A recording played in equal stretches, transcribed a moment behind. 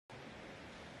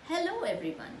Hello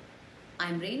everyone,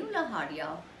 I'm Renu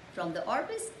Laharia from the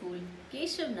Orbis School,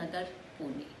 Keshav Nagar,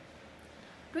 Pune.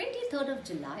 23rd of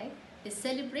July is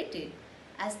celebrated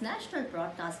as National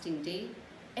Broadcasting Day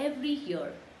every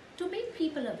year to make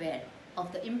people aware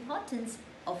of the importance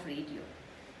of radio.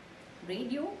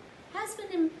 Radio has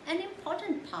been an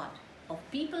important part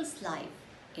of people's life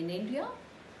in India,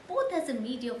 both as a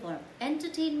medium for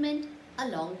entertainment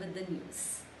along with the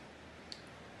news.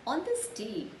 On this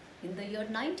day, in the year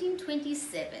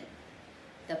 1927,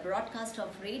 the broadcast of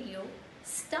radio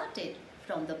started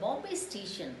from the Bombay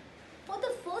Station for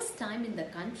the first time in the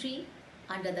country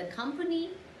under the company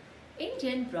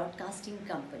Indian Broadcasting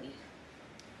Company.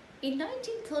 In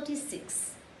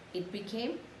 1936, it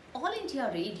became All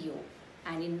India Radio,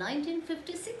 and in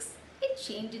 1956, it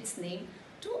changed its name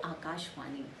to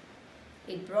Akashvani.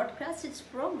 It broadcasts its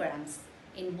programs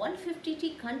in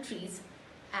 153 countries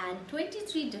and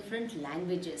 23 different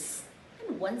languages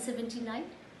and 179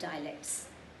 dialects.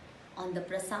 On the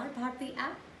Prasar Bharati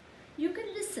app, you can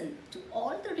listen to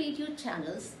all the radio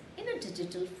channels in a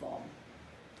digital form.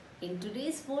 In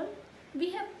today's world,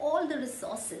 we have all the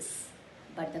resources,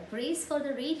 but the craze for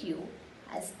the radio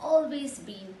has always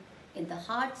been in the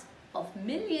hearts of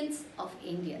millions of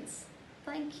Indians.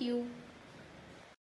 Thank you.